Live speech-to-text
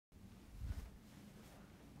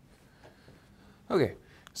Okay,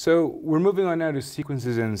 so we're moving on now to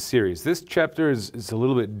sequences and series. This chapter is a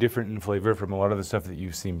little bit different in flavor from a lot of the stuff that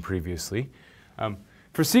you've seen previously.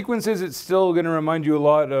 For sequences, it's still going to remind you a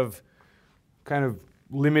lot of kind of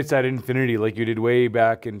limits at infinity like you did way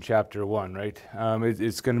back in chapter 1, right?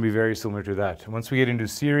 It's going to be very similar to that. Once we get into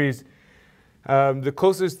series, the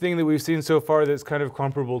closest thing that we've seen so far that's kind of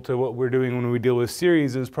comparable to what we're doing when we deal with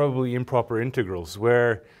series is probably improper integrals,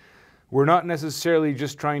 where we're not necessarily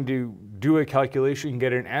just trying to do a calculation and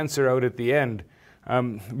get an answer out at the end.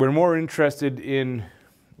 We're more interested in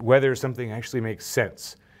whether something actually makes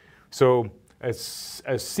sense. So a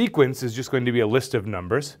sequence is just going to be a list of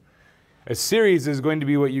numbers. A series is going to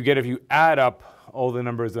be what you get if you add up all the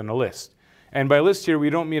numbers in a list. And by list here, we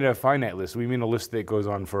don't mean a finite list. We mean a list that goes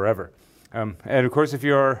on forever. And of course, if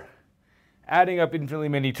you're adding up infinitely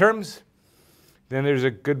many terms, then there's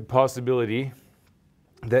a good possibility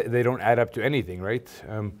that they don't add up to anything, right?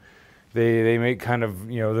 They may kind of,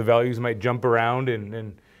 the values might jump around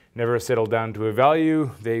and never settle down to a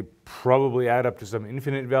value. They probably add up to some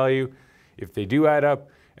infinite value if they do add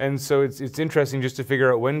up. And so it's interesting just to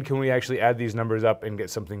figure out when can we actually add these numbers up and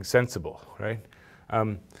get something sensible, right?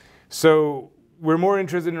 So we're more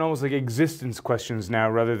interested in almost like existence questions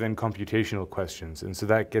now rather than computational questions. And so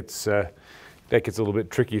that gets a little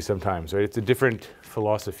bit tricky sometimes, right? It's a different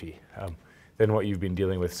philosophy than what you've been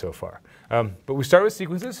dealing with so far. But we start with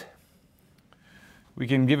sequences. We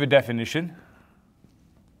can give a definition.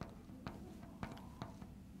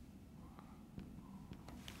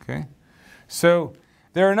 Okay. So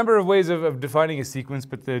there are a number of ways of defining a sequence,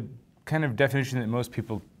 but the kind of definition that most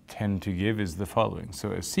people tend to give is the following.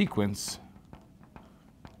 So a sequence,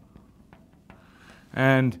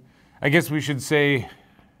 and I guess we should say,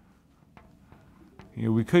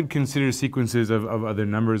 we could consider sequences of other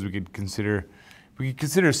numbers. We could consider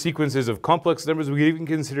sequences of complex numbers. We could even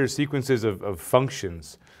consider sequences of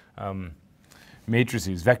functions,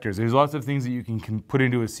 matrices, vectors. There's lots of things that you can put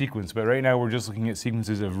into a sequence, but right now we're just looking at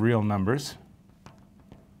sequences of real numbers.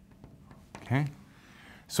 Okay?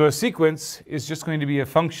 So a sequence is just going to be a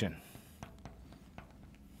function.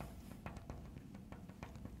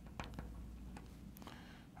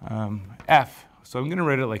 F. So I'm going to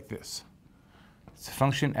write it like this. It's a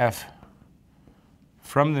function f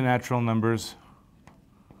from the natural numbers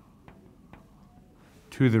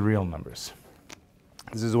to the real numbers.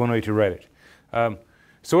 This is one way to write it.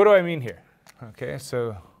 So what do I mean here? Okay,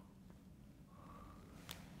 so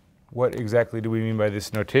what exactly do we mean by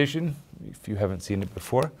this notation, if you haven't seen it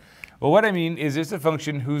before? Well, what I mean is it's a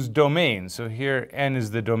function whose domain, so here n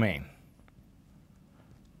is the domain.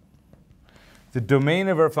 The domain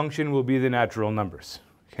of our function will be the natural numbers.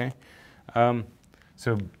 Okay?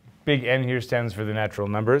 So big N here stands for the natural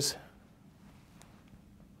numbers.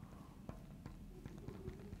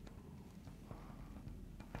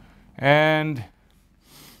 And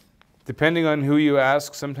depending on who you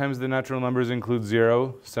ask, sometimes the natural numbers include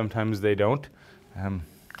 0, sometimes they don't.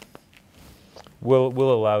 We'll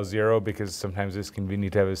allow 0 because sometimes it's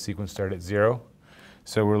convenient to have a sequence start at 0.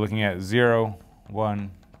 So we're looking at 0,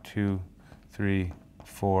 1, 2, 3,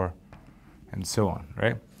 4, and so on,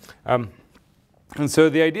 right? And so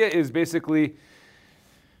the idea is basically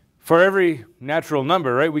for every natural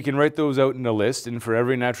number, right, we can write those out in a list, and for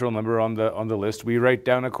every natural number on the list, we write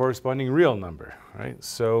down a corresponding real number, right?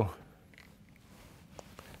 So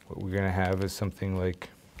what we're going to have is something like,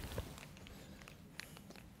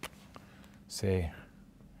 say,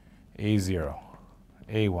 A0,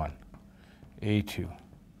 A1, A2,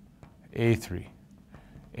 A3,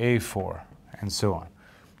 A4, and so on.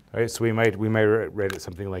 Right? So we might write it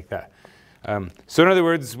something like that. So in other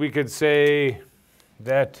words, we could say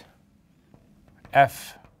that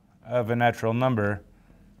f of a natural number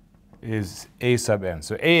is a sub n.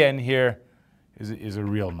 So an here is a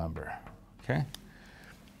real number. Okay?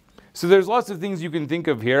 So there's lots of things you can think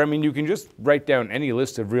of here. I mean, you can just write down any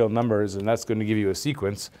list of real numbers, and that's going to give you a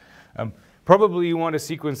sequence. Probably you want a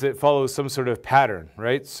sequence that follows some sort of pattern,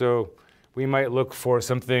 right? So we might look for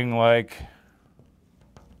something like,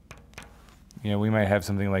 we might have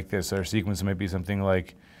something like this. Our sequence might be something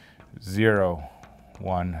like 0,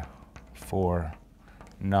 1, 4,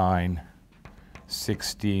 9,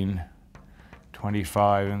 16,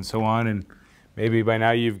 25, and so on. And maybe by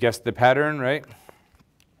now you've guessed the pattern, right?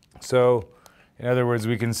 So in other words,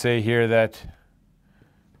 we can say here that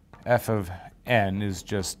f of n is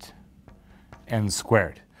just n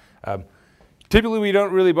squared. Typically, we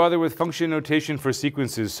don't really bother with function notation for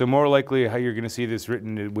sequences, so more likely how you're going to see this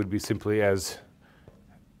written, it would be simply as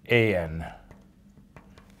an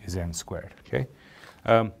is n squared. Okay?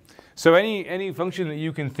 So any function that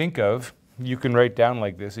you can think of, you can write down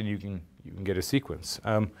like this, and you you can get a sequence.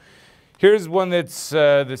 Here's one that's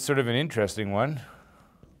sort of an interesting one.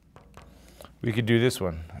 We could do this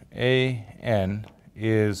one. AN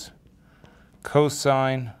is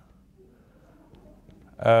cosine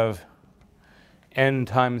of n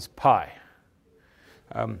times pi.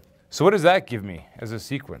 So what does that give me as a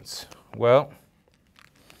sequence? Well,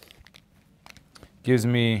 gives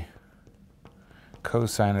me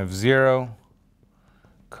cosine of 0,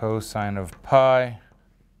 cosine of pi,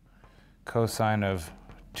 cosine of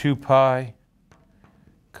 2 pi,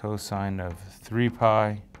 cosine of 3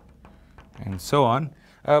 pi, and so on.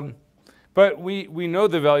 But we know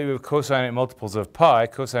the value of cosine at multiples of pi.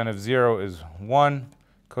 Cosine of 0 is 1,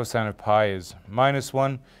 cosine of pi is minus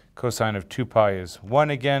 1, cosine of 2 pi is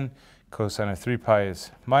 1 again, cosine of 3 pi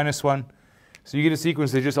is minus 1. So you get a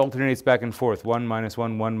sequence that just alternates back and forth, 1 minus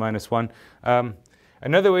 1, 1 minus 1.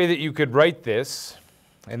 Another way that you could write this,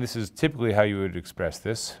 and this is typically how you would express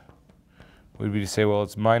this, would be to say, well,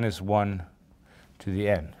 it's minus 1 to the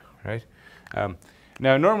n, right?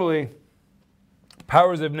 Now, normally,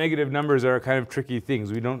 powers of negative numbers are kind of tricky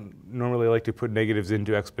things. We don't normally like to put negatives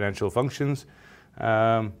into exponential functions.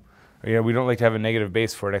 We don't like to have a negative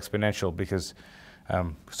base for an exponential because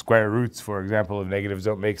square roots, for example, of negatives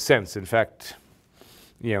don't make sense. In fact,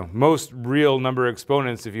 most real number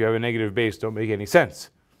exponents, if you have a negative base, don't make any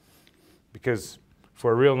sense. Because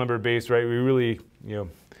for a real number base, right, we really,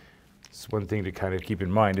 it's one thing to kind of keep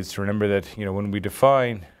in mind is to remember that, when we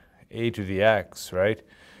define a to the x, right,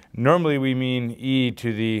 normally we mean e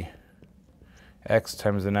to the x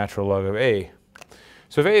times the natural log of a.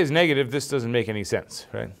 So if a is negative, this doesn't make any sense,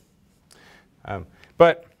 right?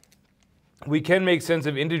 But we can make sense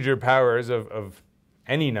of integer powers of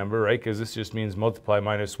any number, right? Because this just means multiply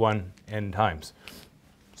minus 1 n times.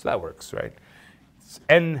 So that works, right? It's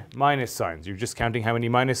n minus signs. You're just counting how many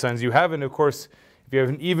minus signs you have. And of course, if you have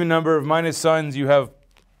an even number of minus signs, you have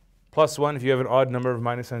plus 1. If you have an odd number of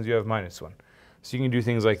minus signs, you have minus 1. So you can do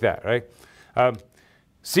things like that, right?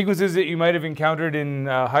 Sequences that you might have encountered in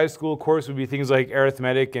high school course would be things like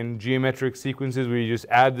arithmetic and geometric sequences where you just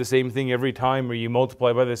add the same thing every time or you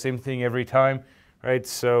multiply by the same thing every time, right?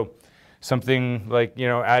 So something like,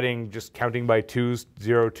 adding, just counting by twos,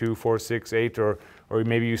 0, 2, 4, 6, 8, or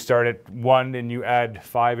maybe you start at 1 and you add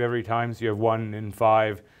 5 every time, so you have 1 and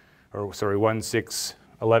 5, or sorry, 1, 6,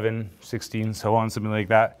 11, 16, so on, something like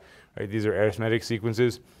that, right? These are arithmetic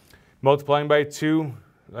sequences. Multiplying by 2,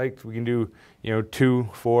 like we can do, 2,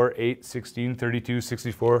 4, 8, 16, 32,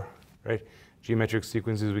 64, right? Geometric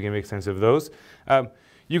sequences, we can make sense of those.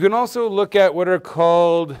 You can also look at what are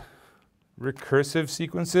called recursive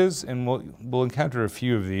sequences, and we'll encounter a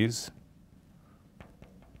few of these.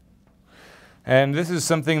 And this is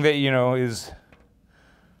something that, is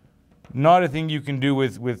not a thing you can do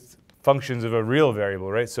with functions of a real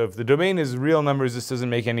variable, right? So if the domain is real numbers, this doesn't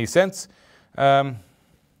make any sense.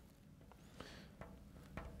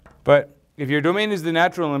 But if your domain is the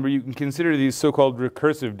natural number, you can consider these so-called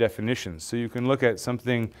recursive definitions. So you can look at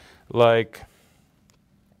something like,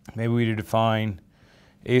 maybe we define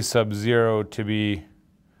a sub 0 to be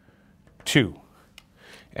 2.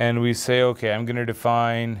 And we say, okay, I'm going to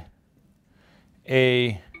define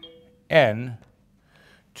a n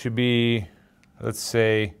to be, let's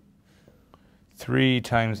say, 3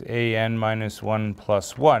 times a n minus 1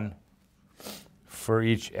 plus 1 for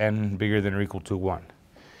each n bigger than or equal to 1.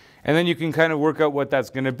 And then you can kind of work out what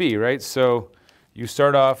that's going to be, right? So you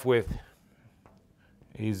start off with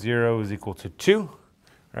a0 is equal to 2,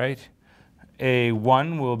 right?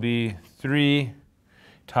 A1 will be 3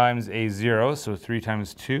 times a0, so 3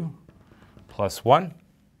 times 2 plus 1.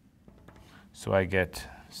 So I get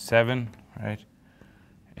 7, right?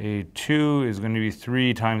 A2 is going to be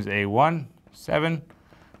 3 times a1, 7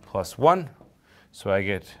 plus 1. So I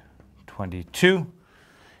get 22.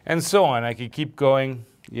 And so on. I could keep going,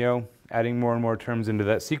 adding more and more terms into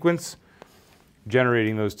that sequence,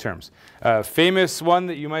 generating those terms. Famous one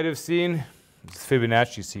that you might have seen is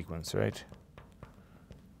Fibonacci sequence, right?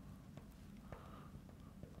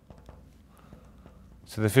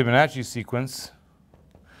 So the Fibonacci sequence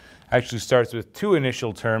actually starts with 2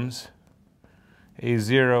 initial terms.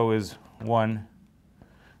 A0 is 1,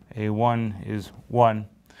 A1 is 1,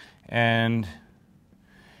 and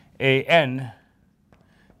AN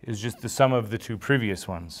is just the sum of the 2 previous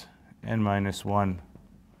ones, n minus 1,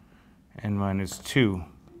 n minus 2,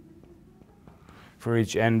 for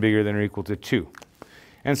each n bigger than or equal to 2.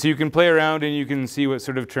 And so you can play around and you can see what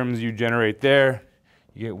sort of terms you generate there.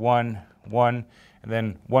 You get 1, 1, and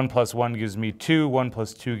then 1 plus 1 gives me 2, 1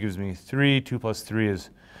 plus 2 gives me 3, 2 plus 3 is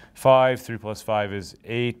 5, 3 plus 5 is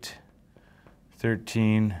 8,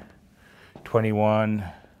 13, 21,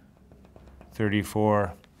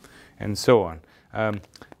 34, and so on.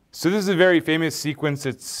 So this is a very famous sequence.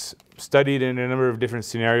 It's studied in a number of different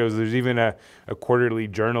scenarios. There's even a quarterly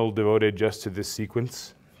journal devoted just to this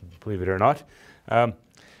sequence, believe it or not.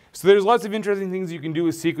 So there's lots of interesting things you can do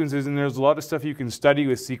with sequences, and there's a lot of stuff you can study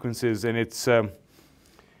with sequences, and it's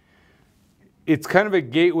kind of a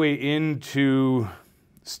gateway into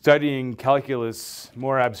studying calculus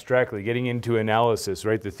more abstractly, getting into analysis,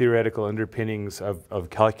 right? The theoretical underpinnings of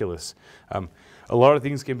calculus. A lot of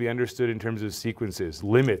things can be understood in terms of sequences.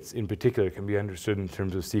 Limits, in particular, can be understood in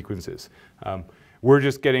terms of sequences. We're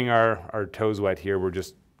just getting our toes wet here. We're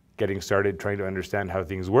just getting started trying to understand how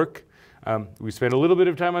things work. We spent a little bit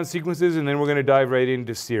of time on sequences, and then we're going to dive right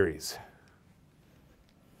into series.